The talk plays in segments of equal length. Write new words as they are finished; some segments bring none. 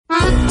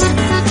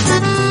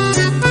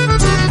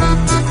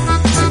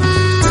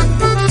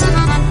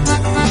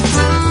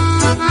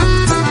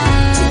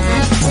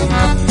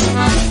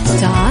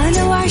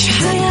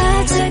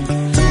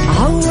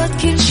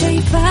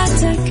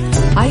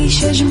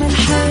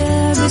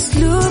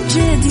أسلوب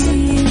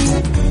جديد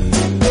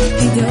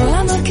في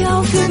دوامك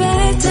أو في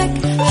بيتك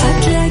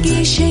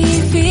حتلاقي شي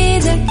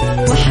يفيدك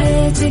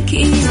وحياتك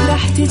إيه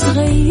راح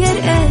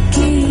تتغير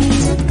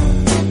أكيد.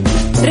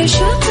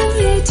 رشاق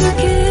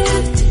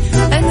ويتوكيت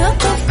أنا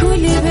قف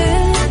كل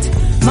بيت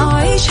ما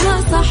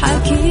عيشها صح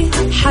أكيد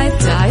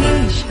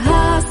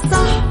حتعيشها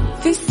صح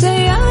في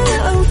السيارة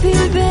أو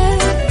في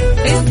البيت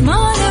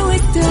اسمعنا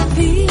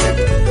والتوفيق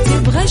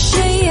تبغى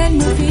الشيء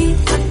المفيد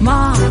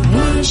ما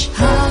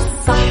عيشها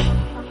صح.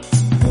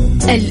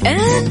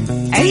 الآن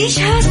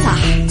عيشها صح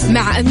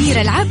مع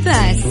أميرة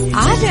العباس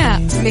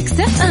على ميكس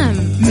اف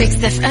ام.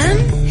 ميكس اف ام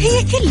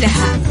هي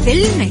كلها في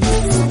الميكس.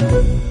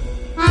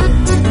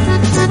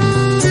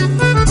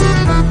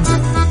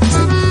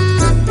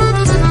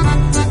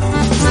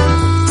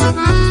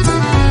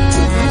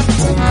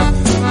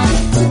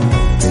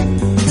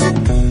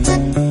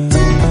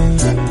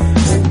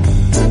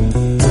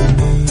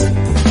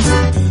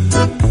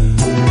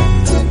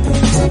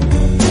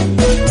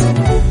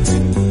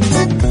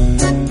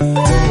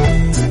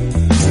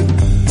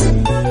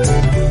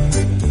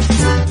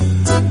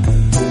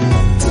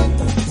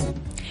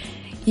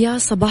 يا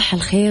صباح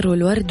الخير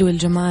والورد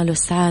والجمال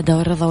والسعادة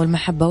والرضا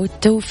والمحبة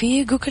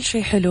والتوفيق وكل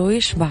شيء حلو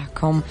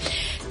يشبعكم.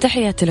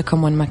 تحياتي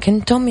لكم وين ما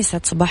كنتم،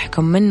 يسعد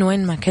صباحكم من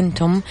وين ما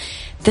كنتم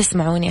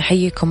تسمعوني.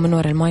 أحييكم من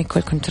وراء المايك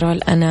والكنترول.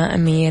 أنا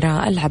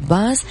أميرة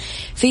العباس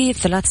في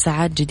 3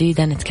 ساعات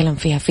جديدة نتكلم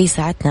فيها في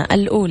ساعتنا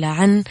الأولى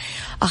عن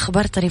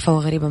أخبار طريفة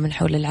وغريبة من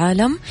حول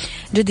العالم،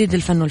 جديد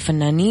الفن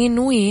والفنانين،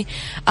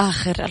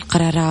 وآخر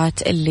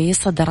القرارات اللي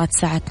صدرت.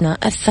 ساعتنا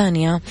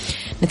الثانية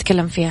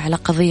نتكلم فيها على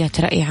قضية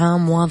رأي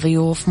عام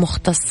وضيوف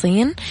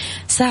مختصين.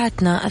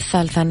 ساعتنا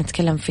الثالثة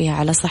نتكلم فيها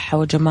على صحة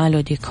وجمال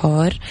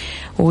وديكور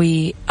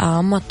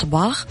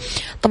ومطبخ.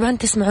 طبعا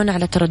تسمعونا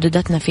على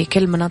تردداتنا في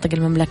كل مناطق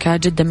المملكة: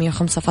 جدة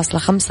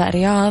 105.5،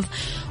 الرياض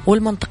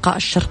والمنطقة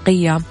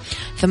الشرقية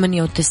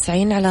 98،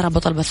 على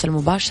رابط البث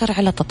المباشر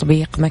على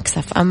تطبيق ميكس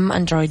اف ام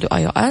اندرويد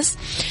واي او اس،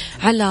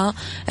 على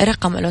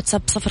رقم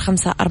الواتساب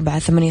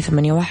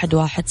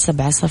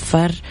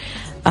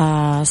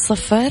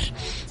 0548811700.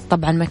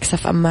 طبعا ميكس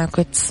اف ام معك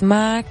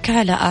وتسمعك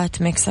على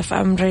ميكس اف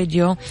ام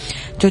راديو،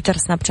 تويتر،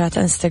 سناب شات،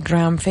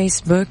 انستغرام،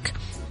 فيسبوك.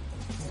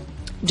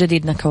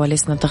 جديدنا،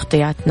 كواليسنا،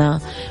 تغطياتنا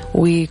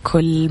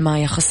وكل ما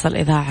يخص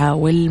الإذاعة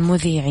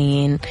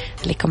والمذيعين.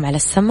 لكم على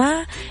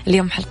السمع.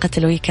 اليوم حلقة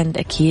الويكند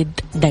أكيد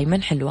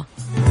دايما حلوة.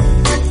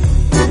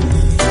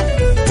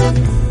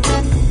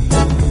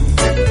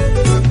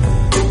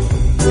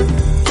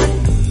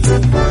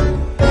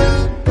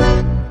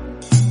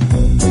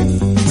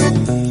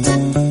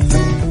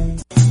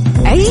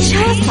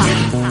 عيشها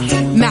صح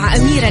مع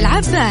أميرة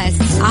العباس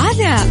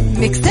على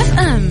ميكس اف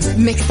ام.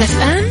 ميكس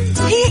اف ام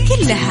هي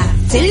كلها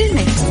في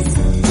الميكس.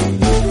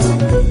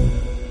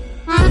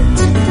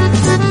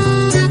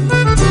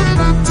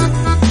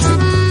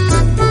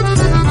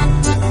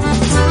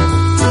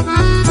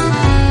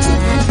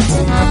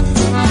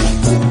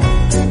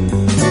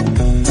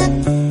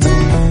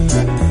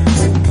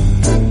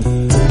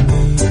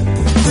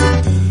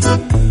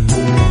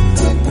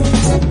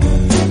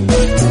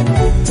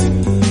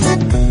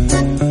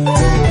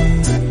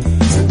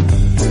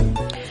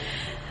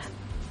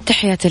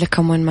 تحياتي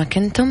لكم وين ما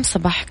كنتم،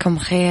 صباحكم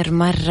خير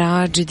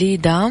مرة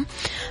جديدة.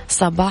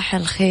 صباح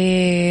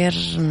الخير.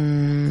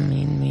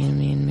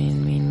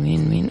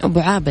 مين أبو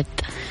عابد.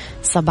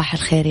 صباح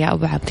الخير يا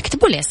أبو عابد.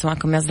 اكتبوا لي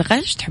اسماءكم يا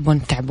أصدقائي، ليش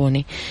تحبون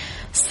تتعبوني.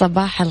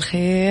 صباح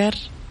الخير.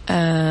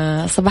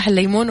 صباح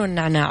الليمون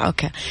والنعناع.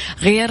 أوكي،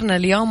 غيرنا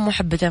اليوم، مو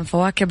حبتين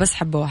فواكه بس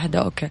حبة واحدة.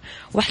 أوكي،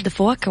 واحدة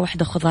فواكه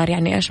واحدة خضار،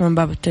 يعني إيش من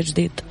باب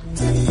التجديد.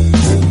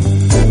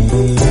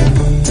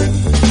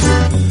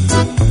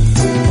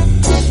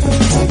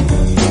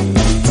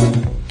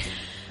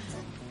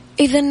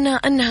 إذن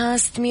أنها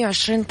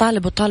 620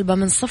 طالب وطالبة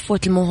من صفوة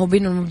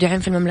الموهوبين والمبدعين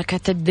في المملكة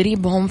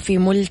تدريبهم في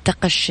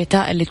ملتقى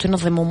الشتاء اللي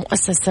تنظمه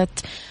مؤسسة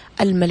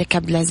الملك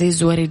عبد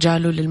العزيز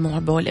ورجاله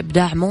للموهبة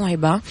والإبداع،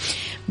 موهبة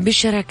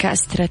بشراكة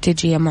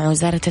استراتيجية مع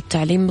وزارة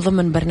التعليم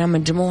ضمن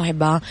برنامج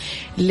موهبة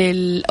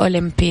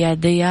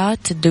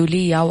للأولمبياديات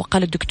الدولية.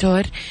 وقال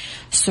الدكتور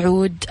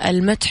سعود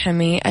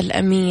المتحمي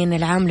الأمين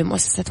العام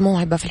لمؤسسة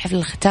موهبة في الحفل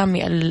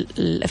الختامي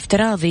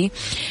الافتراضي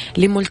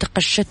لملتقى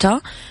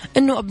الشتاء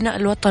أنه أبناء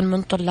الوطن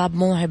من طلاب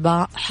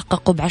موهبة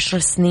حققوا ب10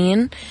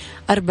 سنين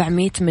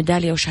 400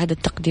 ميدالية وشهادة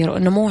تقدير،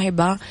 وأن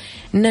موهبة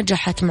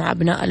نجحت مع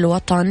أبناء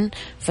الوطن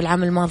في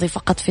العام الماضي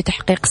فقط في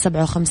تحقيق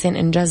 57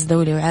 إنجاز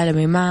دولي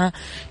وعالمي مع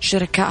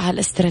شركائها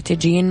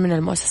الاستراتيجيين من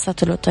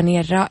المؤسسات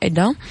الوطنية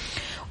الرائدة.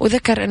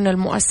 وذكر أن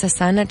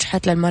المؤسسة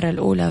نجحت للمرة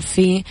الأولى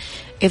في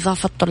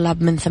إضافة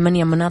طلاب من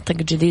 8 مناطق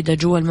جديدة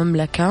جوا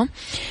المملكة،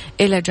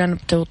 إلى جانب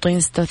توطين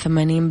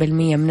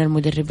 86% من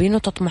المدربين،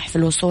 وتطمح في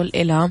الوصول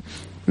إلى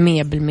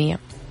 100%.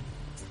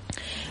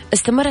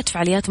 استمرت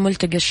فعاليات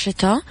ملتقى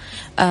الشتاء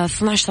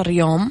 12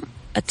 يوم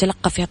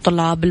تلقى فيها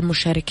الطلاب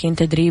المشاركين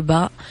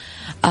تدريبات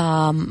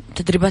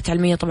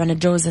علمية. طبعا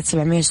تجاوزت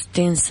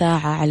 760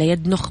 ساعة على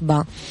يد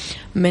نخبة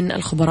من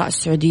الخبراء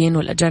السعوديين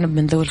والأجانب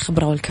من ذوي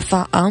الخبرة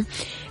والكفاءة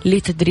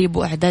لتدريب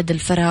وإعداد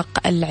الفرق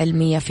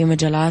العلمية في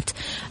مجالات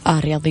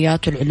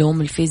الرياضيات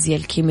والعلوم، الفيزياء،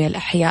 الكيمياء،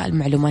 الأحياء،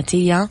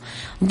 المعلوماتية،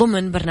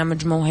 ضمن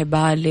برنامج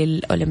موهبة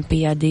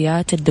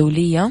للأولمبياديات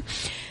الدولية،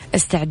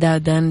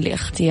 استعدادا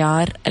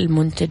لاختيار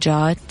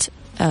المنتجات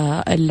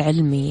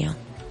العلمية.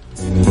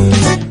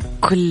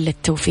 كل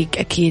التوفيق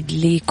أكيد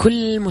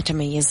لكل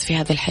متميز في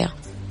هذه الحياة.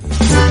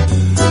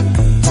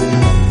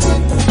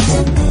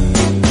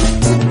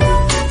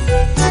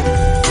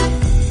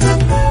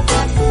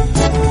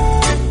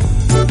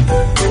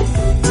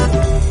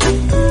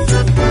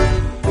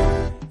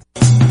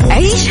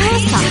 عيشها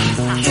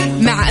صح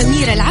مع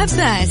أميرة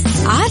العباس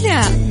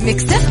على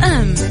ميكس اف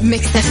ام.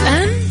 ميكس اف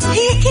ام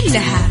هي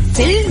كلها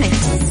في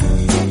الميكس.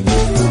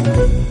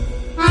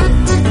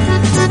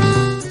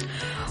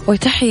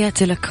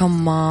 وتحياتي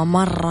لكم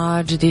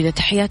مرة جديدة،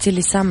 تحياتي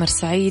لسامر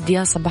سعيد،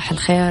 يا صباح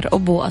الخير.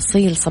 أبو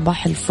أصيل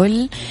صباح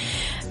الفل.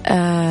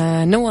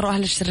 نوروا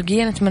أهل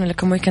الشرقية، نتمنى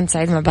لكم ويكند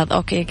سعيد مع بعض.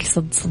 أوكي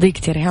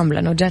صديقتي ريهام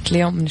لأنه جات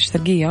اليوم من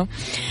الشرقية،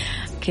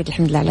 أكيد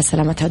الحمد لله على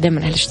سلامتها،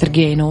 دائما أهل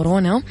الشرقية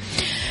ينورونا.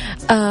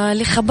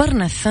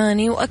 لخبرنا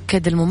الثاني،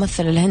 وأكد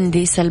الممثل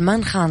الهندي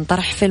سلمان خان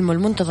طرح فيلمه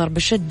المنتظر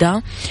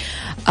بشدة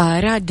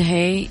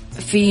رادهي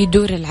في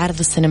دور العرض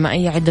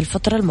السينمائية عند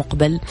الفترة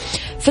المقبل.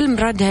 فيلم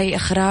رادهي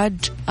إخراج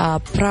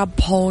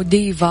برابهو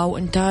ديفا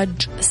وإنتاج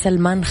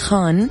سلمان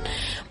خان،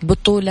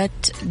 بطولة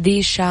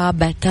ديشا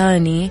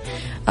باتاني.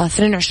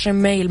 22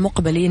 ماي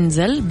المقبل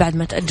ينزل بعد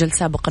ما تأجل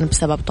سابقا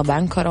بسبب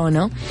طبعا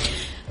كورونا.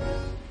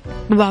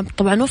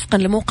 طبعا وفقا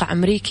لموقع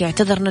أمريكي،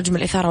 اعتذر نجم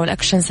الإثارة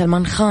والأكشن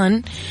سلمان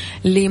خان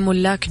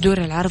لملاك دور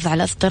العرض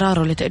على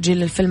اضطراره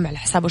لتأجيل الفيلم على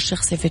حسابه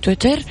الشخصي في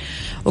تويتر،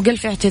 وقال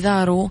في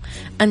اعتذاره: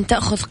 أن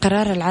تأخذ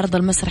قرار العرض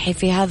المسرحي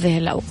في هذه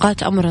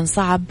الأوقات أمر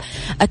صعب،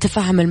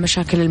 أتفهم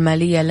المشاكل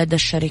المالية لدى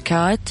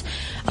الشركات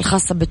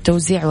الخاصة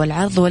بالتوزيع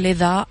والعرض،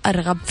 ولذا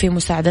أرغب في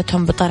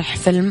مساعدتهم بطرح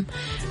فيلم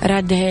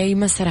رادهي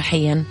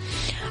مسرحيا.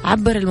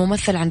 عبر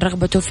الممثل عن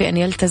رغبته في أن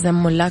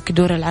يلتزم ملاك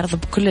دور العرض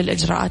بكل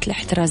الإجراءات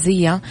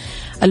الاحترازية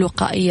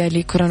الوقائية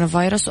لكورونا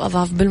فيروس،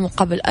 وأضاف: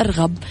 بالمقابل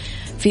أرغب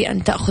في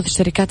أن تأخذ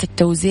شركات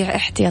التوزيع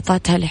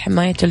احتياطاتها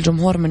لحماية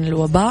الجمهور من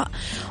الوباء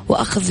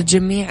وأخذ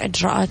جميع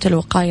إجراءات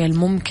الوقاية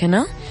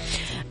الممكنة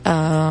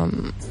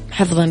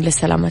حفظا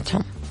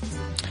لسلامتهم.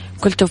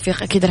 كل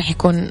توفيق. أكيد رح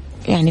يكون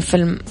يعني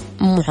فيلم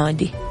مو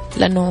عادي،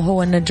 لأنه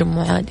هو النجم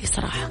مو عادي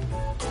صراحة.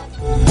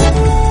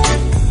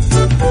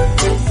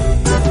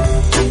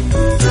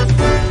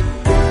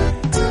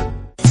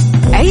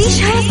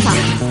 عيشها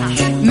صح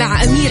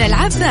مع أميرة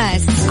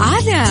العباس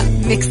على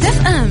ميكس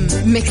اف ام.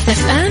 ميكس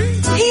اف ام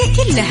هي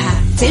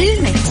كلها في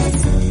الميكس.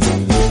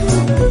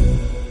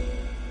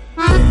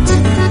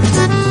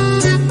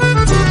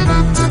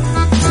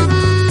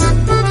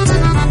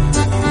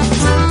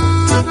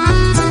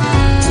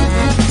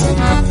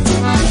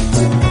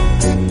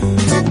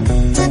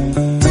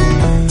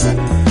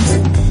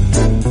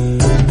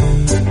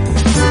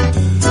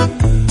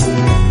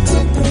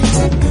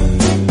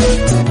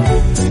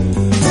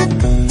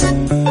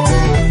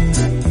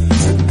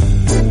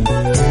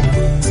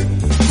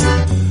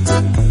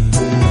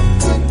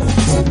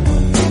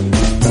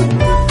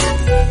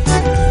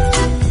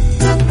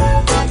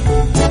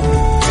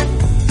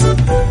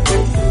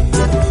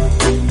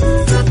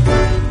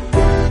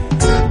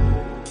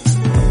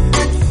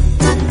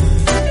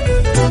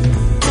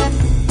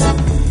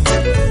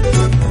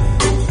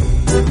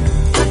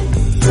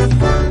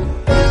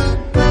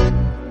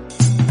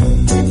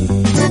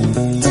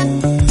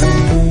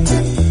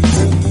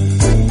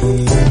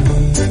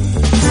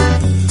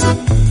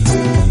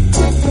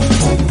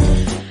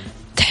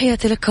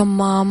 تحياتي لكم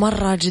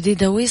مرة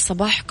جديدة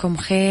وصباحكم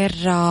خير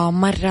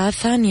مرة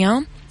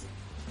ثانية.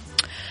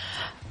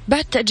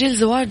 بعد تأجيل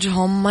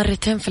زواجهم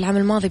مرتين في العام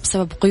الماضي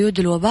بسبب قيود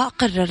الوباء،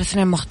 قرر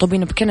 2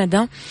 مخطوبين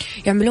بكندا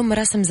يعملون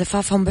مراسم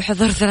زفافهم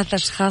بحضور 3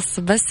 أشخاص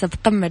بس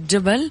بقمة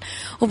جبل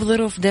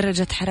وبظروف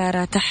درجة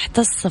حرارة تحت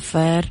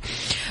الصفر.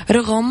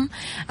 رغم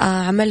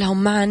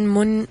عملهم معا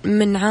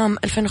من عام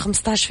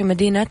 2015 في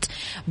مدينة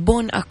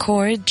بون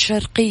أكورد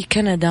شرقي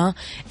كندا،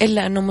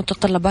 إلا أنه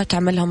متطلبات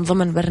عملهم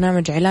ضمن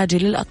برنامج علاجي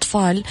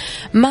للأطفال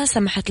ما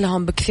سمحت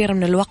لهم بكثير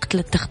من الوقت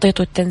للتخطيط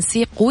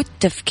والتنسيق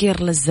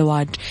والتفكير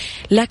للزواج.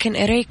 لكن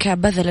إريكا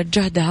بذلت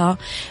جهدها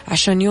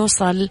عشان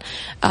يوصل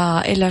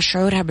إلى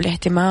شعورها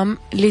بالاهتمام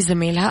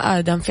لزميلها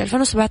آدم. في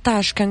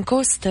 2017 كان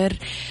كوستر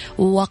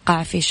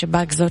ووقع في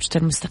شباك زوجته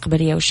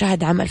المستقبلية،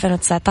 وشهد عام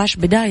 2019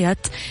 بداية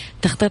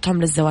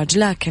تخطيطهم للزواج،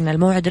 لكن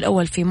الموعد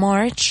الأول في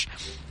مارس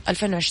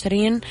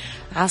 2020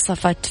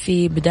 عصفت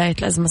في بداية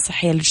الأزمة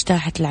الصحية اللي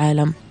اجتاحت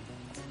العالم،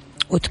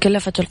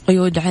 وتكلفت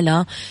القيود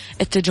على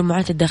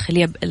التجمعات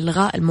الداخلية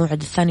بإلغاء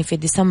الموعد الثاني في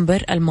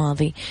ديسمبر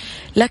الماضي.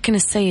 لكن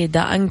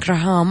السيدة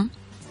أنغراهام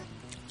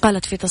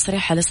قالت في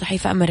تصريحها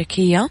لصحيفة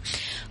أمريكية: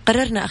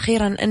 قررنا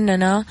أخيرا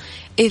أننا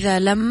إذا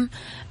لم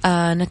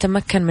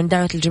نتمكن من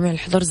دعوة الجميع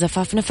لحضور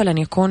زفافنا فلن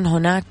يكون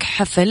هناك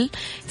حفل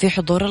في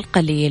حضور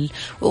القليل.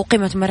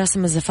 وأقيمت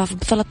مراسم الزفاف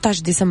ب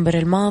 13 ديسمبر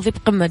الماضي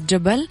بقمة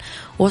جبل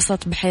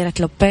وسط بحيرة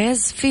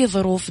لوبيز في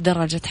ظروف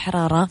درجة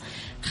حرارة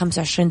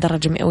 25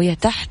 درجة مئوية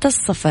تحت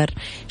الصفر.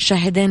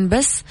 شاهدين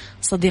بس،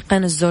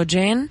 صديقين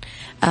الزوجين،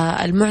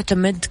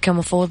 المعتمد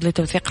كمفوض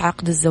لتوثيق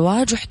عقد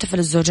الزواج، واحتفل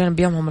الزوجين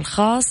بيومهم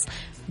الخاص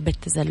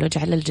بالتزلج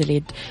على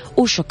الجليد.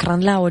 وشكرا،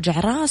 لا وجع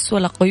راس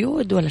ولا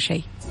قيود ولا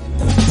شيء.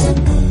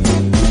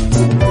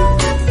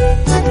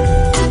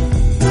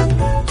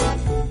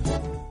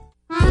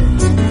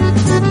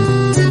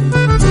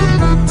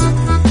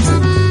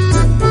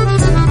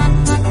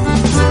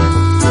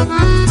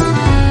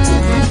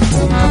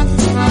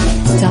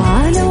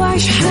 تعال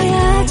وعيش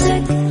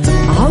حياتك،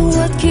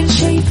 عوض كل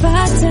شي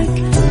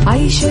فاتك،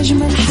 عيش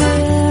أجمل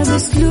حياة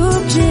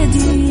بأسلوب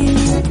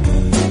جديد.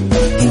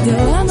 في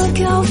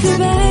دوامك أو في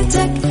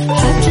بيتك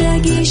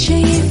حتلاقي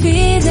شي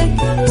يفيدك،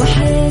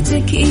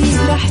 وحياتك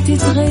إيه راح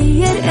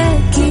تتغير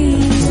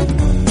أكيد.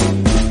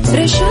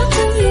 رشاق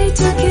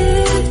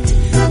ويتوكيت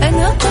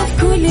أنا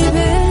قف كل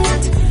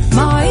بيت،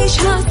 ما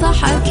عيشها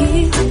صح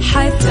أكيد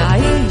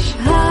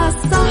حتعيشها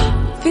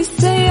صح. في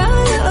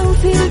السيارة أو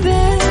في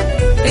البيت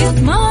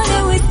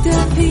اسمعنا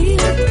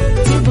والتوفيق،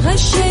 تبغى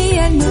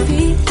الشي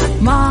المفيد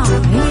ما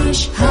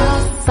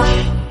عيشها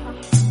صح.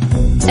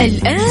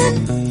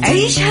 الآن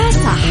عيشها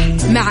صح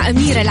مع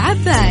أميرة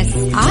العباس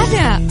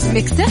على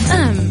ميكس اف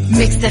ام.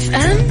 ميكس اف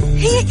ام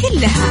هي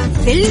كلها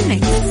في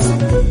الميكس.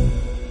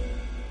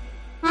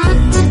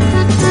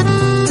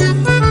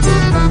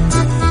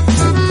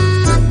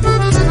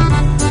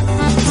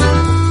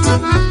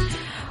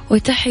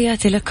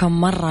 وتحياتي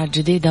لكم مرة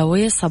جديدة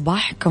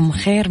وصباحكم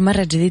خير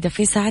مرة جديدة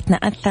في ساعتنا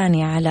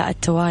الثانية على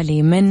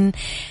التوالي من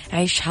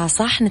عيشها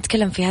صح.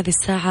 نتكلم في هذه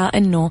الساعة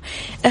أنه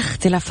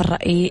اختلاف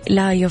الرأي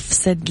لا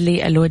يفسد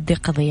للود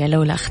قضية،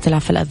 لولا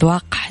اختلاف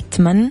الأذواق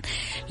حتما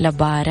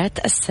لبارة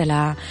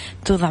السلع.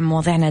 توضع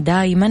مواضيعنا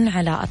دائما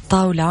على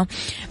الطاولة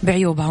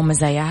بعيوبها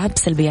ومزاياها،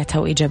 بسلبياتها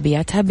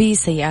وإيجابياتها،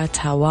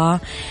 بسيئاتها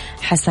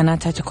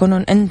وحسناتها.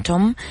 تكونون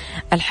أنتم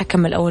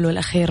الحكم الأول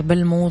والأخير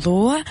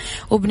بالموضوع،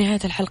 وبنهاية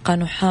الحلقة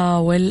نحاول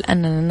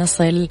أننا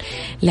نصل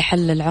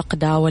لحل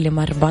العقدة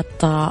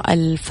ولمربط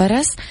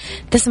الفرس.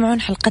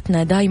 تسمعون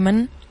حلقتنا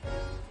دايما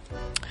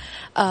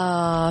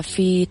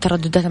في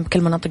تردداتنا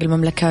بكل مناطق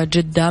المملكة: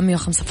 جدة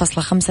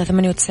 105.5،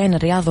 98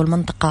 الرياض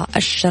والمنطقة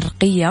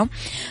الشرقية.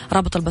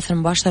 رابط البث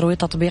المباشر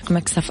وتطبيق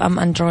ميكس اف ام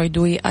اندرويد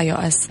واي او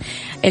اس.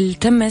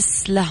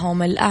 التمس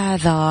لهم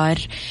الأعذار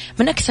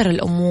من أكثر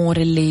الأمور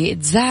اللي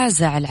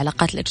تزعزع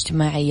العلاقات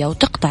الاجتماعية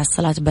وتقطع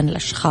الصلات بين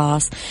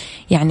الأشخاص،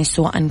 يعني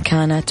سواء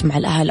كانت مع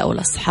الأهل أو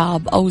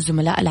الأصحاب أو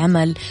زملاء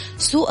العمل.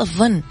 سوء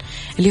الظن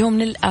اللي هو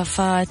من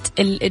الآفات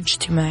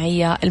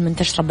الاجتماعية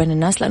المنتشرة بين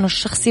الناس، لأنه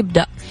الشخص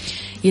يبدأ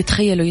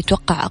يتخيل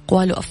ويتوقع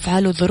أقوال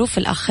وأفعال وظروف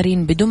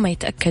الآخرين بدون ما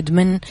يتأكد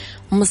من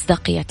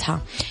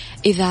مصداقيتها.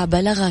 إذا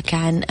بلغك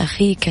عن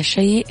أخيك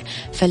شيء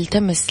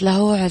فالتمس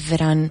له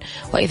عذرا،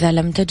 وإذا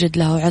لم تجد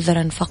له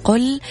عذرا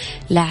فقل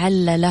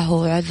لعل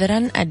له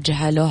عذرا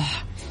أجهله.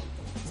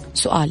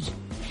 سؤال: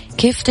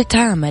 كيف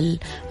تتعامل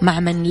مع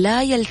من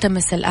لا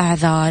يلتمس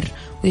الأعذار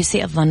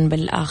ويسيء الظن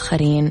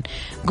بالآخرين؟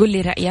 قل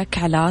لي رأيك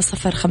على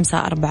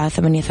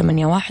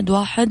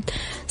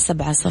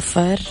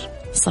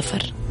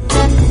 0548811700.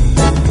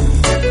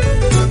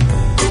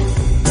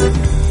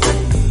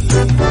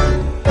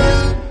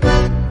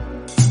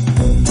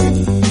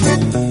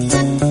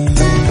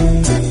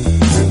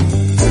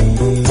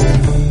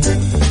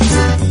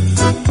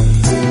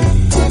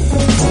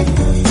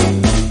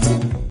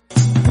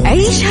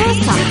 عيشها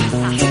صح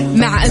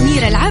مع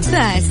أميرة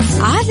العباس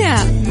على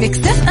ميكس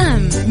اف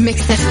ام.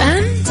 ميكس اف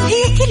ام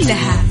هي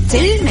كلها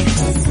في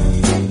الميكس.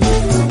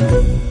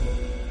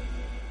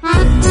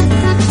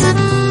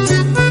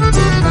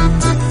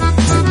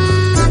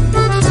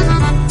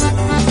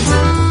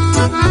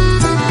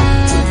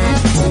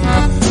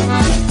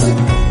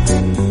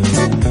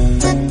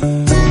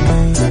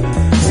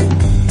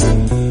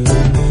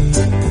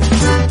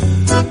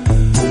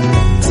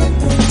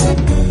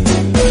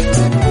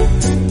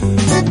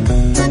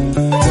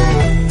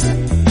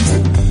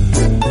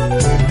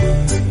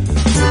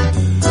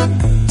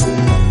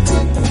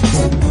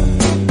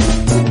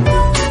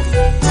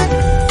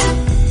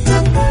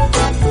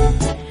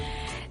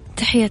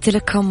 تحياتي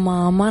لكم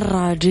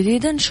مرة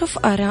جديدة.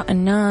 نشوف آراء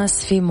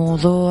الناس في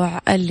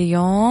موضوع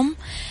اليوم.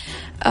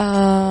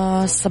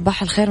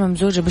 صباح الخير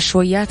ممزوجة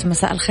بشويات،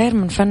 مساء الخير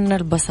من فن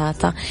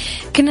البساطة.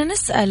 كنا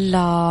نسأل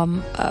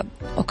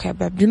أوكي،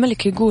 عبد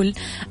الملك يقول: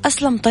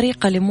 أسلم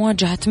طريقة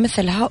لمواجهة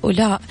مثل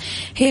هؤلاء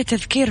هي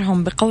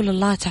تذكيرهم بقول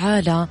الله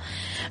تعالى: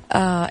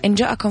 إن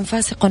جاءكم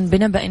فاسق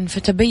بنبأ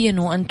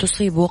فتبينوا أن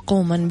تصيبوا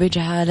قوما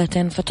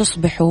بجهالة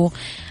فتصبحوا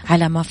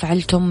على ما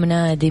فعلتم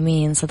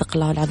نادمين. صدق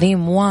الله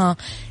العظيم.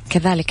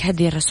 كذلك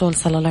هدي الرسول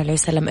صلى الله عليه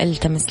وسلم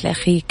التمس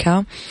لأخيك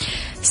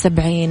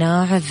 70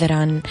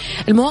 عذرا.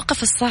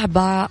 المواقف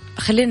الصعبة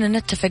خلينا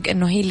نتفق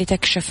أنه هي اللي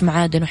تكشف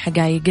معادن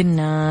وحقائق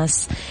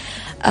الناس.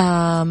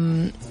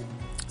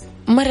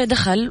 مرة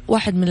دخل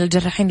واحد من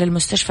الجراحين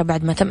للمستشفى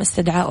بعد ما تم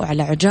استدعائه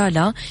على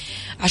عجالة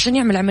عشان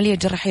يعمل عملية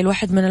جراحية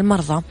لواحد من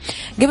المرضى.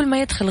 قبل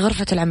ما يدخل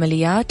غرفة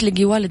العمليات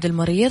لقي والد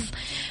المريض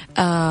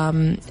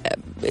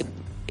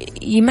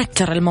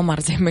يمتر الممر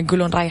زي ما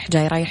يقولون، رايح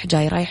جاي رايح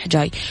جاي رايح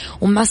جاي،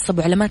 ومعصب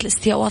وعلامات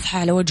الاستياء واضحة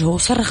على وجهه.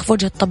 وصرخ في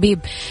وجه الطبيب: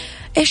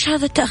 إيش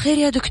هذا التأخير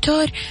يا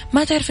دكتور؟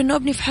 ما تعرف إنه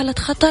ابني في حالة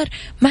خطر؟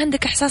 ما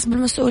عندك إحساس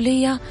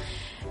بالمسؤولية؟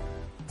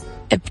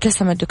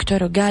 ابتسم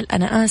الدكتور وقال: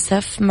 أنا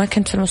آسف، ما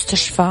كنت في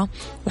المستشفى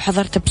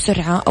وحضرت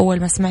بسرعة أول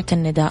ما سمعت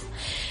النداء.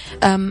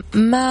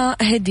 ما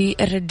هدي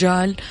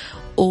الرجال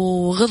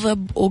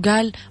وغضب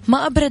وقال: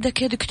 ما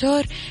أبردك يا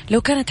دكتور،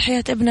 لو كانت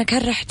حياة ابنك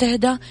هل رح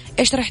تهدى؟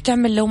 إيش رح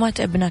تعمل لو مات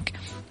ابنك؟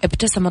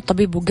 ابتسم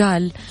الطبيب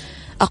وقال: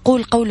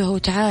 أقول قوله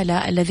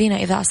تعالى: الذين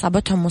إذا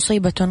أصابتهم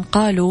مصيبة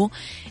قالوا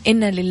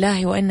إنا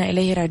لله وإنا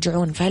إليه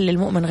راجعون، فهل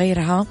للمؤمن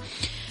غيرها؟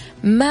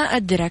 ما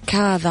أدرك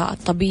هذا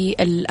الطبيب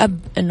الأب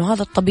أنه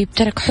هذا الطبيب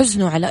ترك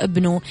حزنه على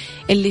ابنه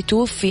اللي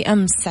توفي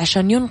أمس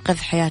عشان ينقذ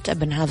حياة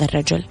ابن هذا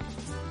الرجل.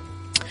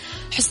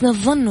 حسن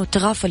الظن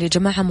والتغافل يا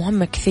جماعة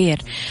مهم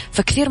كثير،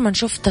 فكثير ما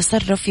نشوف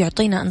تصرف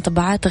يعطينا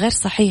انطباعات غير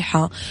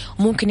صحيحة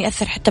وممكن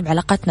يأثر حتى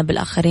بعلاقتنا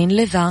بالآخرين،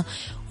 لذا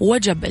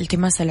وجب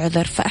التماس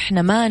العذر.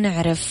 فإحنا ما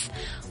نعرف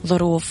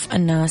ظروف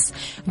الناس.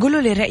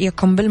 قولوا لي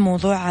رأيكم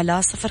بالموضوع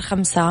على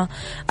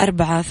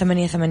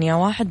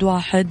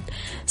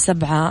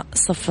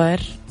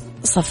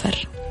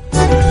 0548811700.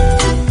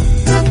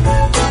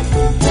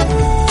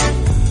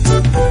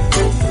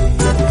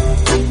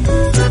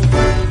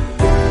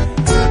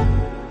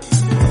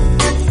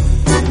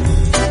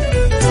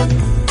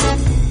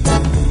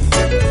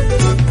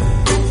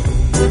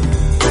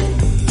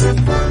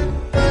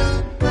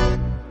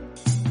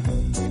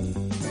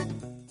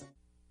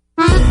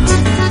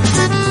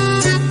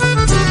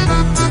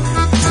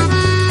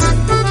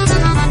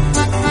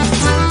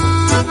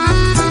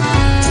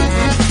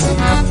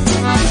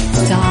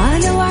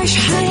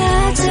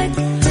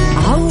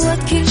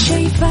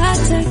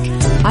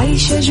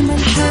 عيش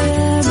أجمل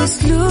حياة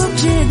بأسلوب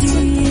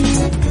جديد،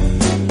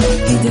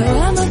 في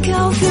دوامك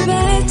أو في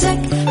بيتك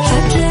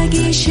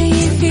حتلاقي شي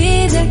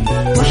يفيدك،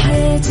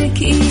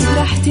 وحياتك إيه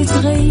راح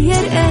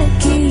تتغير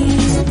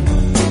أكيد.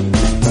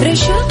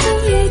 رشاق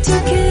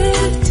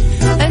ويتوكيت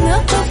أنا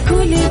قف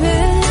كل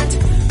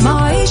بيت،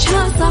 ما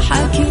عيشها صح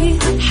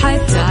أكيد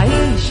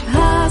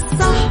حتعيشها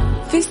صح،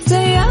 في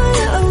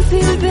السيارة أو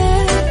في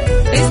البيت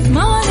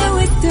اسمعنا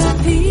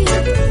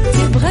والتوفيق،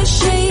 تبغى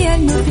الشي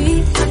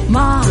المفيد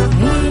ما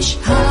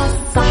عيشها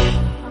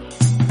صح.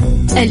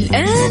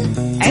 الآن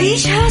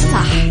عيشها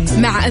صح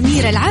مع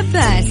أميرة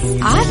العباس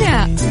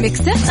على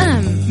ميكس اف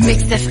ام.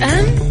 ميكس اف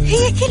ام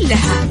هي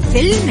كلها في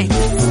الميكس.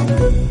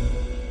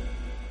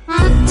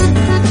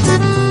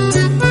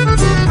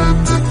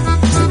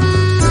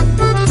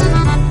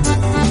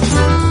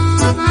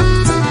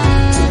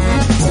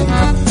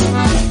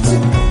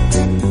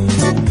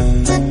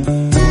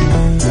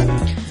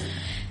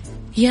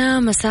 يا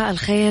مساء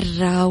الخير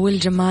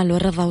والجمال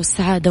والرضا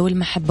والسعادة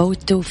والمحبة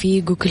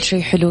والتوفيق وكل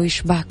شيء حلو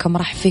يشبهكم.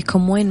 راح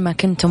فيكم وين ما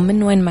كنتم،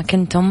 من وين ما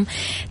كنتم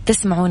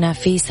تسمعونا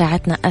في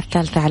ساعتنا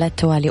الثالثة على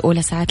التوالي،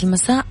 أولى ساعات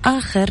المساء،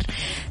 آخر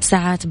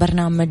ساعات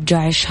برنامج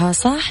عيشها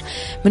صح.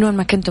 من وين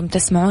ما كنتم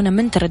تسمعونا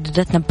من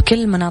تردداتنا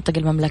بكل مناطق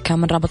المملكة،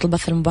 من رابط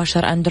البث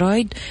المباشر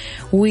أندرويد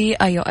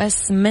وآي أو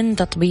إس، من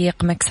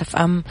تطبيق ميكس اف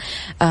ام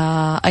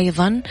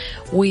أيضا،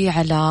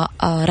 وعلى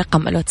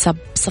رقم الواتساب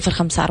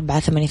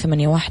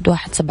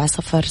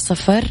 0548811700.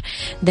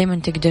 دايما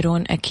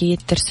تقدرون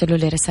أكيد ترسلوا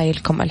لي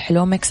رسائلكم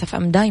الحلوة. ميكس اف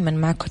ام دايما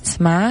معك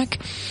وتسمعك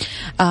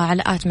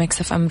على آت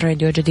ميكس اف ام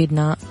راديو،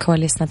 جديدنا،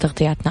 كواليسنا،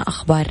 تغطياتنا،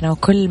 أخبارنا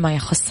وكل ما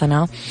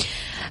يخصنا.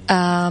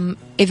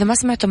 إذا ما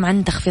سمعتم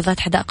عن تخفيضات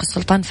حدائق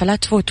السلطان فلا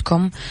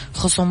تفوتكم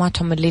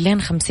خصوماتهم اللي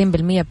لين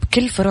 50%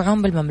 بكل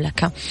فروعهم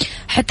بالمملكة.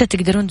 حتى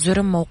تقدرون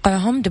تزورون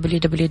موقعهم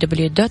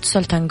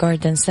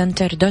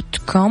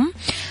www.sultangardencenter.com.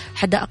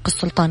 حدائق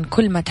السلطان،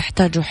 كل ما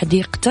تحتاجه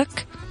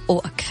حديقتك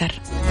وأكثر.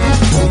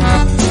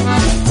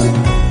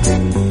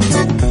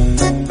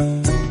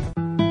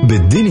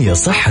 بالدنيا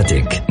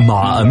صحتك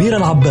مع أميرة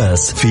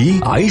العباس في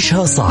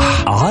عيشها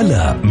صح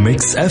على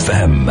ميكس اف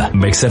ام.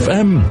 ميكس اف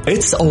ام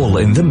it's all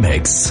in the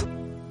mix.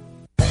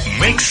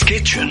 ميكس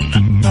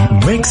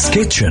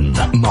كيتشن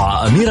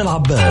مع أميرة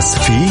العباس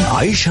في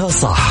عيشها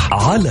صح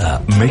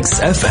على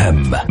ميكس اف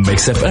ام.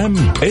 ميكس اف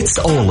ام it's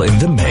all in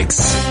the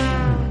mix.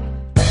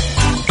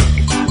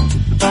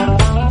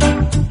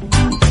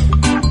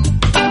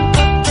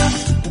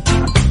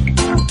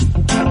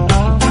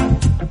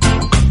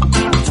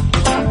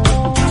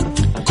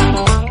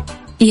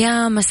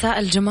 يا مساء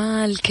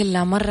الجمال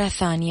كله مرة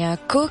ثانية.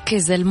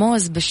 كوكيز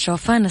الموز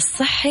بالشوفان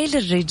الصحي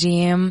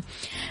للرجيم.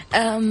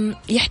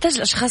 يحتاج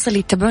الأشخاص اللي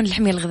يتبعون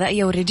الحمية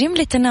الغذائية والرجيم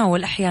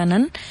لتناول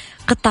أحيانا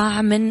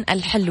قطع من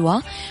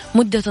الحلوى.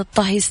 مدة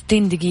الطهي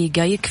 60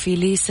 دقيقة، يكفي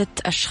لي 6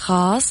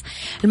 أشخاص.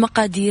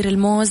 المقادير: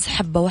 الموز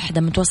حبة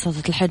واحدة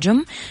متوسطة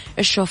الحجم،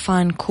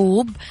 الشوفان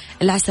كوب،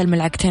 العسل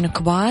ملعقتين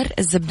كبار،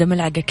 الزبدة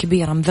ملعقة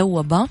كبيرة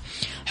مذوبة،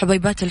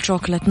 حبيبات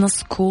الشوكولات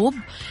نص كوب،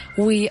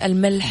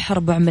 والملح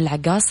 4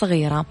 ملعقة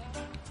صغيرة.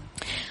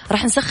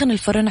 راح نسخن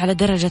الفرن على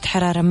درجة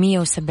حرارة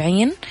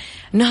 170.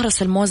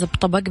 نهرس الموز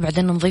بطبق،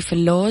 بعدين نضيف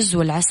اللوز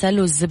والعسل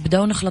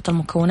والزبدة ونخلط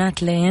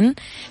المكونات لين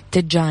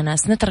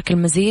تتجانس. نترك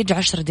المزيج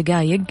 10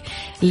 دقايق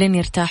لين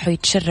يرتاح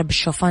ويتشرب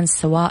الشوفان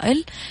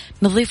السوائل.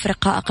 نضيف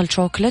رقائق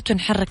الشوكولات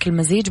ونحرك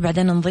المزيج،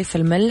 بعدين نضيف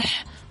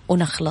الملح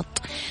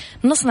ونخلط.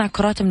 نصنع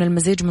كرات من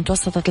المزيج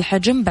متوسطة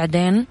الحجم،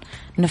 بعدين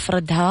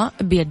نفردها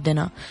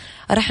بيدنا.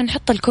 راح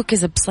نحط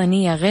الكوكيز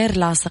بصينية غير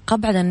لاصقة،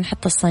 بعدين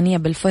نحط الصينية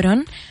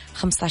بالفرن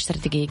 15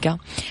 دقيقة.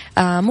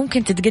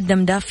 ممكن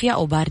تتقدم دافية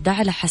أو باردة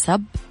على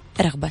حسب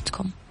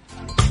رغبتكم.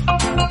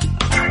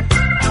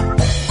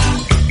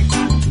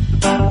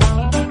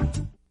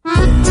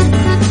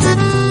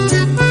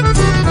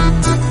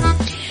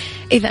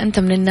 إذا أنت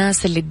من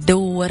الناس اللي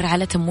تدور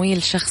على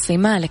تمويل شخصي،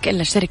 مالك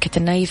إلا شركة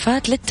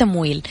النايفات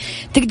للتمويل.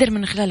 تقدر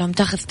من خلالهم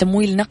تاخذ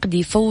تمويل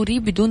نقدي فوري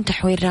بدون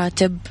تحويل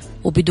راتب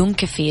وبدون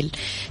كفيل.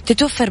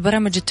 تتوفر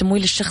برامج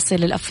التمويل الشخصي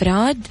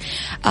للأفراد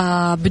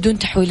بدون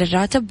تحويل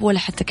الراتب ولا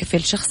حتى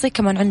كفيل شخصي.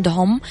 كمان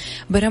عندهم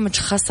برامج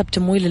خاصة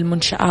بتمويل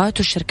المنشآت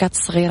والشركات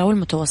الصغيرة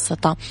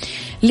والمتوسطة.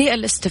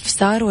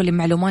 للاستفسار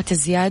ولمعلومات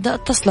زيادة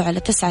اتصلوا على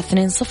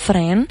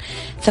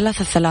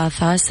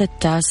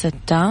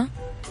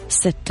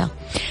 92-33-666.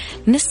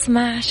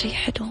 نسمع شيء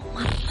حلو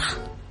مرة.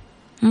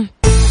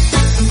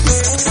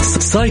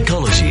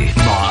 سايكولوجي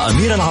مع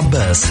أميرة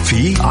العباس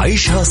في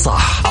عيشها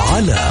صح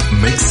على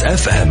ميكس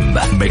اف ام.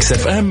 ميكس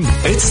اف ام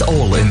it's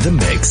all in the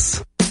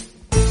mix.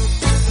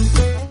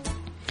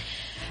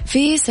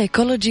 في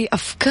سايكولوجي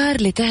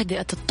أفكار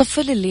لتهدئة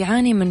الطفل اللي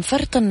يعاني من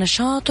فرط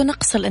النشاط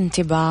ونقص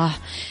الانتباه.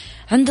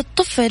 عند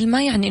الطفل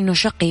ما يعني أنه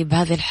شقي،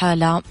 بهذه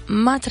الحالة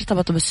ما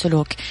ترتبط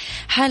بالسلوك،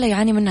 حالة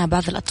يعاني منها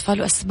بعض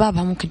الأطفال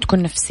وأسبابها ممكن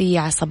تكون نفسية،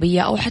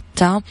 عصبية، أو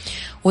حتى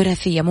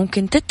وراثية.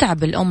 ممكن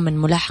تتعب الأم من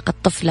ملاحقة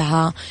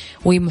طفلها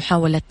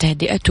ومحاولة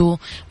تهدئته.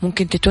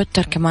 ممكن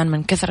تتوتر كمان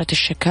من كثرة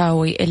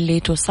الشكاوي اللي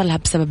توصلها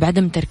بسبب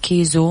عدم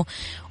تركيزه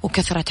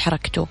وكثرة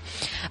حركته.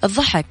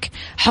 الضحك،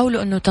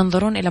 حاولوا أنه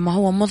تنظرون إلى ما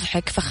هو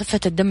مضحك، فخفة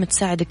الدم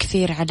تساعد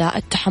كثير على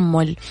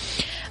التحمل.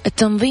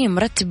 التنظيم،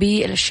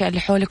 رتبي الأشياء اللي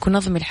حولك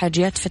ونظمي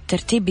الحاجيات في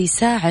الترتيب،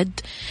 يساعد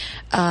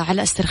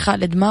على استرخاء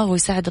الدماغ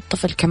ويساعد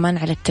الطفل كمان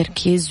على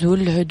التركيز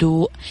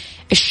والهدوء.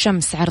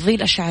 الشمس، عرضي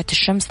لأشعة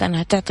الشمس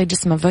لأنها تعطي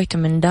جسمه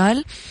فيتامين د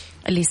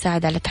اللي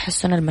يساعد على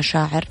تحسن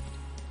المشاعر.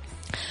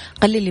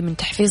 قللي من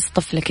تحفيز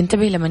طفلك،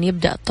 انتبهي لما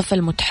يبدأ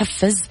الطفل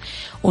متحفز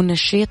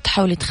ونشيط،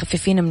 حاولي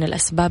تخففين من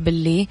الأسباب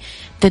اللي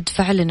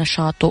تدفع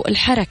لنشاطه.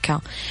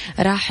 الحركة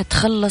راح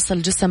تخلص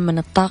الجسم من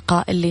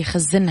الطاقة اللي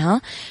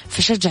يخزنها،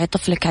 فشجعي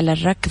طفلك على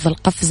الركض،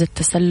 القفز،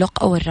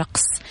 التسلق أو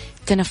الرقص.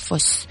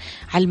 تنفس،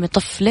 علمي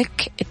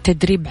طفلك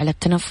التدريب على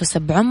التنفس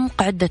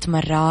بعمق عدة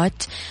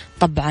مرات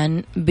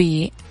طبعا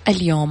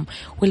باليوم.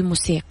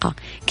 والموسيقى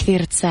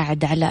كثير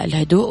تساعد على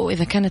الهدوء،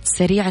 وإذا كانت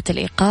سريعة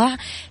الإيقاع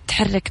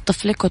تحرك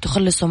طفلك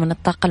وتخلصه من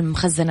الطاقة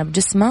المخزنة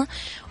بجسمه،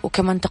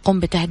 وكمان تقوم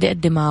بتهدئة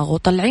دماغه.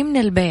 طلعيه من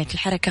البيت،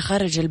 الحركة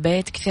خارج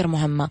البيت كثير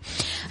مهمة،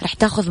 رح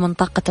تاخذ من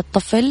طاقة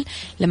الطفل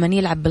لما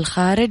يلعب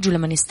بالخارج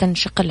ولما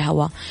يستنشق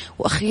الهواء.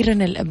 وأخيرا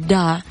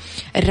الإبداع،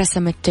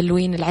 الرسم،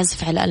 التلوين،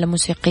 العزف على آلة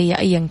موسيقية،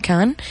 أيا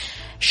كان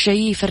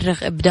شيء يفرغ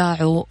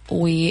إبداعه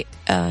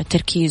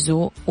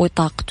وتركيزه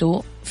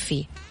وطاقته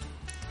فيه.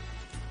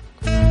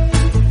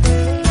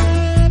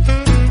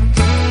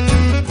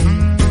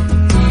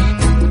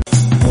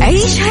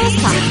 عيشها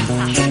صح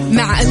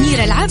مع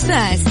أميرة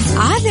العباس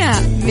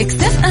على ميكس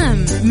اف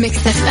ام.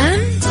 ميكس اف ام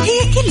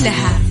هي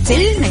كلها في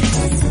الميكس.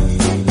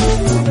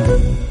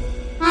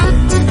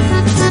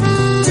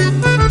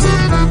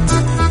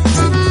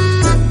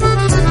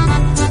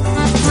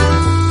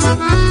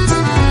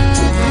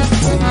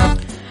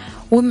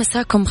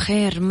 ومساكم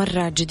خير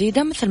مرة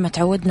جديدة. مثل ما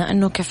تعودنا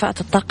أنه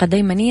كفاءة الطاقة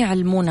دايما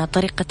يعلمونا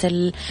طريقة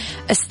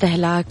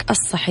الاستهلاك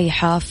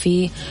الصحيحة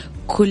في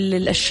كل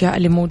الأشياء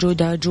اللي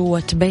موجودة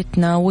جوة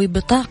بيتنا.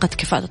 وبطاقة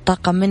كفاءة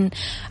الطاقة من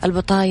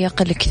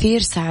البطايق اللي كثير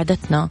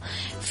ساعدتنا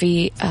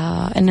في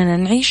أننا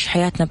نعيش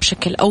حياتنا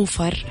بشكل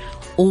أوفر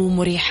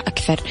ومريح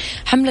أكثر.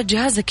 حملة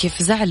جهازك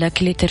يفزع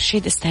لك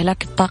لترشيد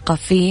استهلاك الطاقة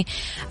في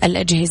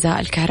الأجهزة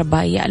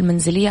الكهربائية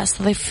المنزلية.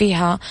 استضيف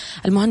فيها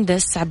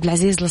المهندس عبد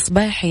العزيز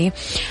الصباحي،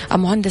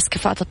 مهندس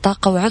كفاءة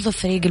الطاقة وعضو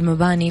فريق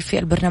المباني في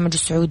البرنامج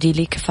السعودي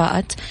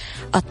لكفاءة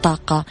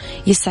الطاقة.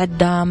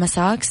 يسعد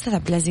مساك أستاذ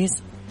عبد العزيز.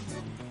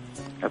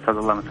 أسعد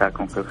الله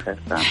مساكم كل خير.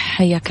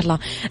 حياك الله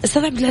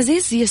أستاذ عبد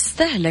العزيز.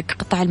 يستهلك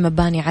قطاع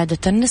المباني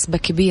عادة نسبة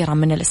كبيرة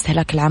من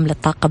الاستهلاك العام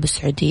للطاقة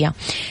بالسعودية،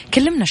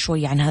 كلمنا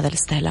شوي عن هذا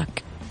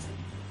الاستهلاك.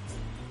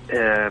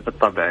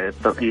 بالطبع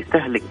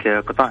يستهلك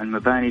قطاع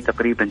المباني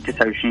تقريبا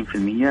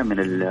 29% من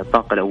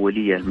الطاقة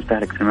الأولية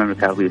المستهلكة في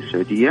المملكة العربية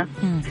السعودية.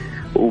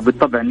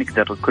 وبالطبع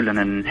نقدر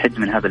كلنا نحد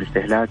من هذا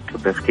الاستهلاك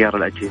باختيار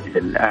الأجهزة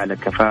الأعلى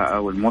كفاءة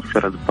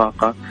والموفرة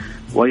للطاقة،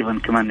 وأيضا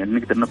كمان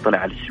نقدر نطلع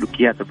على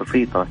السلوكيات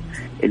البسيطة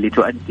اللي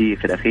تؤدي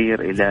في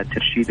الأخير إلى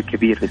ترشيد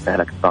كبير في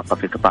استهلاك الطاقة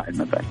في قطاع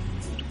المباني.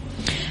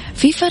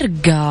 في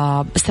فرق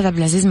أستاذ عبد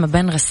العزيز ما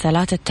بين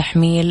غسالات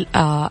التحميل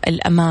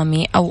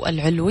الأمامي أو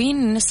العلوي؟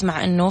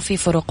 نسمع أنه في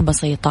فروق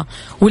بسيطة،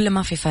 ولا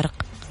ما في فرق؟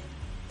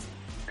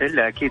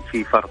 إلا أكيد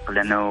في فرق،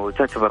 لأنه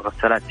تعتبر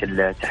غسالات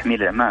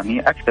التحميل الأمامي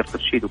أكثر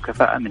ترشيد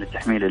وكفاءة من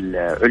التحميل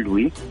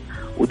العلوي،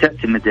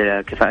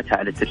 وتعتمد كفاءتها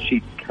على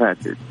ترشيد كفاءة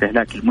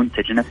استهلاك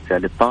المنتج نفسه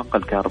للطاقة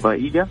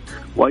الكهربائية،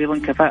 وأيضا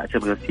كفاءة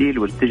الغسيل،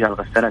 واللي تجعل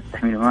غسالات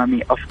التحميل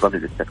الأمامي أفضل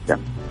للاستخدام.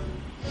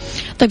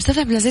 طيب أستاذ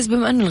عبد العزيز،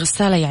 بما أن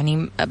الغسالة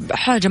يعني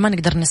حاجة ما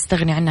نقدر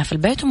نستغني عنها في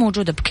البيت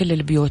وموجودة بكل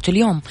البيوت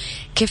اليوم،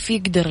 كيف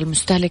يقدر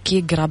المستهلك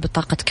يقرأ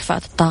بطاقة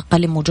كفاءة الطاقة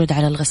اللي موجودة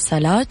على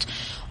الغسالات،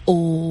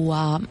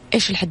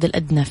 وإيش الحد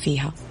الأدنى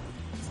فيها؟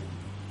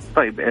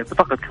 طيب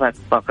بطاقة كفاءة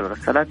الطاقة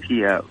الغسالات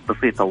هي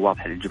بسيطة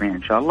وواضحة للجميع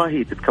إن شاء الله.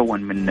 هي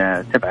تتكون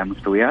من 7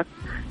 مستويات،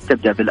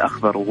 تبدأ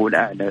بالأخضر وهو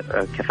الأعلى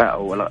كفاءة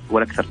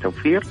والأكثر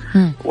توفير،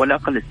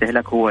 والأقل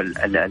استهلاك هو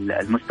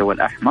المستوى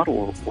الأحمر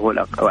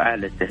وهو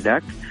أعلى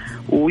استهلاك.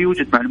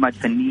 ويوجد معلومات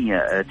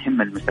فنية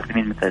تهم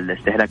المستخدمين مثل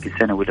الاستهلاك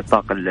السنوي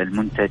للطاقة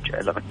المنتج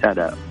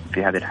الغسالة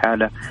في هذه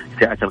الحالة،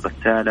 سعة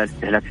الغسالة،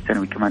 الاستهلاك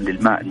السنوي كمان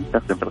للماء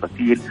المستخدم في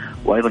الغسيل،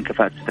 وأيضا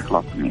كفاءة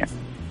استخلاص المياه.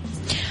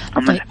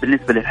 أما طيب.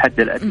 بالنسبة للحد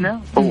الأدنى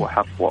هو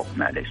حرف واو،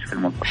 معليش في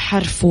المنطقة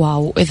حرف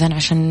واو، إذن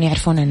عشان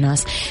يعرفون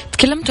الناس.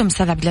 تكلمتم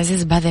أستاذ عبد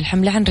العزيز بهذه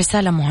الحملة عن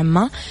رسالة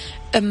مهمة،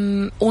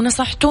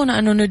 ونصحتونا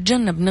أنه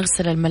نتجنب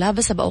نغسل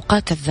الملابس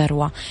بأوقات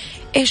الذروة.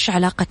 إيش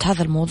علاقة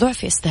هذا الموضوع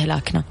في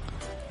استهلاكنا؟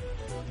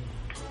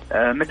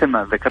 مثل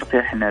ما ذكرت،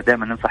 احنا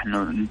دائما ننصح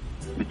انه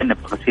نتجنب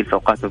الغسيل في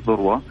اوقات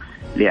الذروه،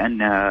 لان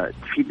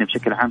تفيدنا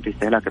بشكل عام في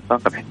استهلاك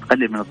الطاقه، بحيث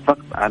تقلل من الضغط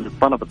على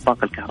طلب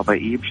الطاقه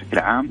الكهربائيه بشكل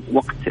عام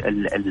وقت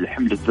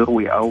الحمل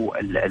الذروي او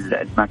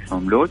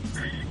الماكسيموم لود.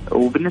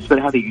 وبالنسبه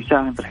لهذا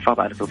يساهم في الحفاظ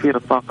على توفير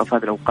الطاقه في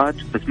هذه الاوقات،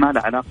 بس ما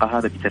له علاقه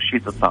هذا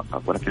بترشيد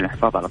الطاقه، ولكن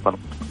الحفاظ على طلب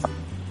الطاقه.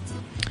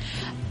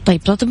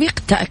 طيب تطبيق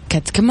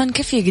تأكد كمان،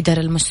 كيف يقدر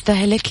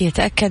المستهلك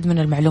يتأكد من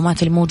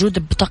المعلومات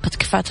الموجودة ببطاقة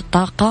كفاءة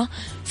الطاقة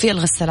في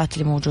الغسالات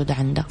اللي موجودة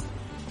عنده؟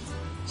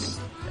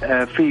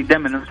 في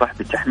دائما ننصح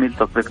بتحميل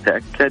تطبيق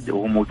تأكد،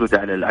 وهو موجود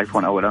على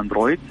الايفون او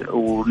الاندرويد،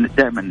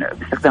 ودائما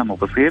باستخدامه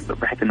بسيط،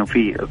 بحيث انه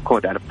في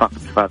كود على بطاقة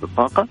كفاءة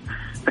الطاقة،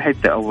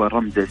 بحيث او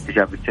رمز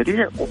استجابة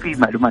سريع، وفي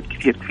معلومات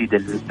كثير تفيد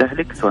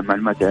المستهلك، سواء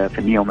معلومات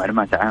فنية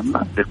ومعلومات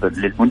عامة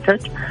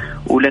للمنتج.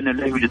 ولأنه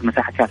لا يوجد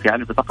مساحة كافية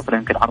على البطاقة فلا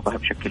يمكن عرضها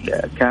بشكل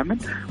كامل،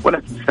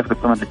 ولكن تستخدم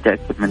كمان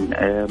للتأكد من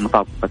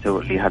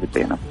مطابقته لهذه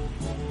البيانات.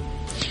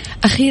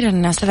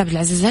 أخيرا أستاذ عبد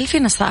العزيز، هل في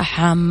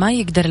نصائح عامة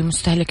يقدر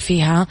المستهلك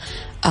فيها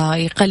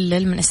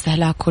يقلل من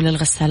استهلاكه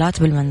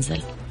للغسالات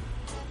بالمنزل؟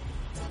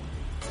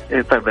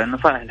 طيب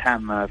النصائح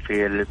العامة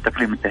في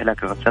تقليل من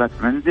استهلاك الغسالات في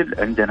المنزل،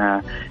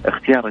 عندنا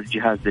اختيار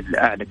الجهاز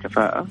الأعلى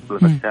كفاءة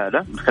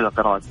للغسالة من خلال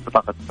قراءة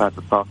بطاقة كفاءة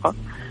الطاقة،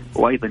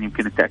 وأيضا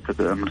يمكن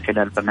التأكد من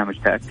خلال برنامج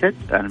تأكد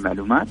عن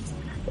المعلومات،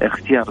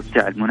 اختيار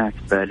الساعة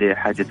المناسبة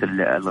لحاجة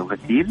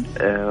الغسيل،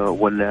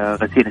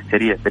 والغسيل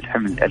السريع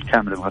بالحمل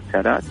الكامل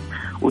للغسالات،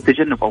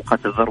 وتجنب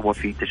أوقات الذروة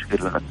في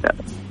تشغيل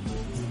الغسالة.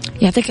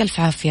 يعطيك ألف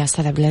عافية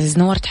أستاذ عبد العزيز،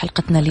 نورت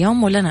حلقتنا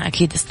اليوم، ولنا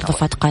أكيد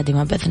استضافات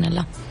قادمة بإذن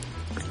الله.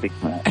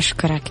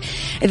 أشكرك.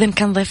 إذن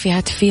كان ضيفي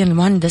هاتفيا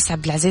المهندس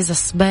عبد العزيز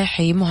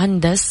الصباحي،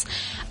 مهندس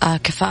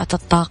كفاءة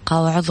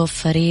الطاقة وعضو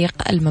فريق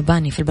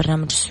المباني في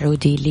البرنامج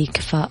السعودي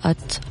لكفاءة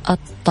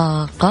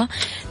الطاقة.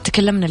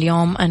 تكلمنا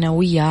اليوم أنا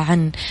وياه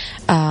عن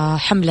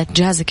حملة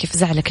جهازك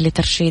يفزعلك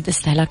لترشيد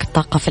استهلاك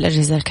الطاقة في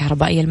الأجهزة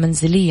الكهربائية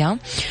المنزلية،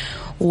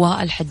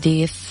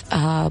 والحديث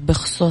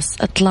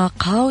بخصوص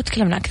إطلاقها،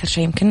 وتكلمنا أكثر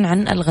شيء يمكن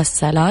عن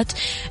الغسالات.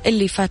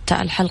 اللي فات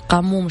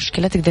الحلقة مو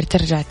مشكلة، تقدر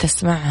ترجع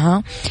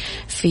تسمعها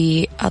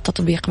في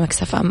تطبيق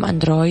ميكس اف ام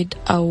أندرويد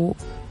أو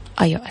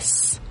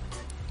iOS.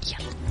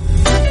 يلا.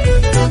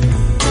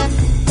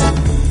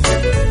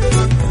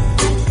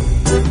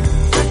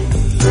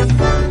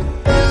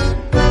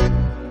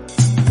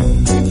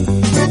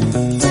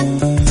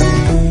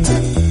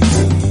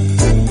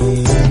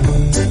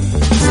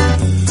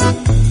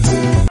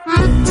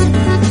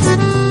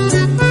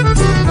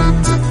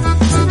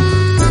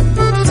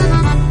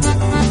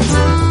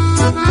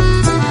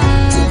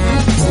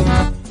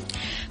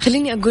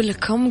 خليني أقول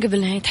لكم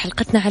قبل نهاية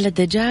حلقتنا على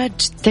دجاج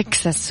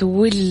تكساس،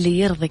 واللي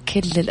يرضي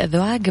كل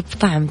الأذواق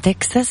بطعم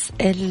تكساس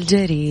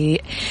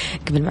الجريء.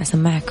 قبل ما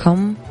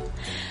أسمعكم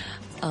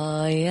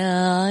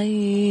يا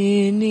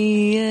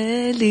عيني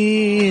يا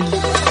ليل،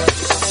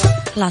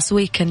 خلاص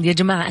ويكند يا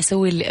جماعة،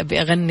 أسوي اللي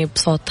أبي، أغني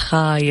بصوت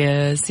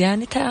خايس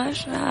يعني.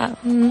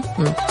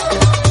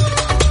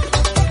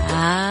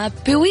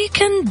 هابي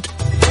ويكند،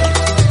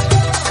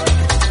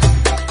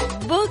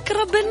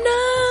 بكرة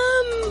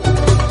بنام.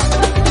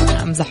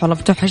 أمزح والله،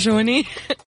 بتوحشوني.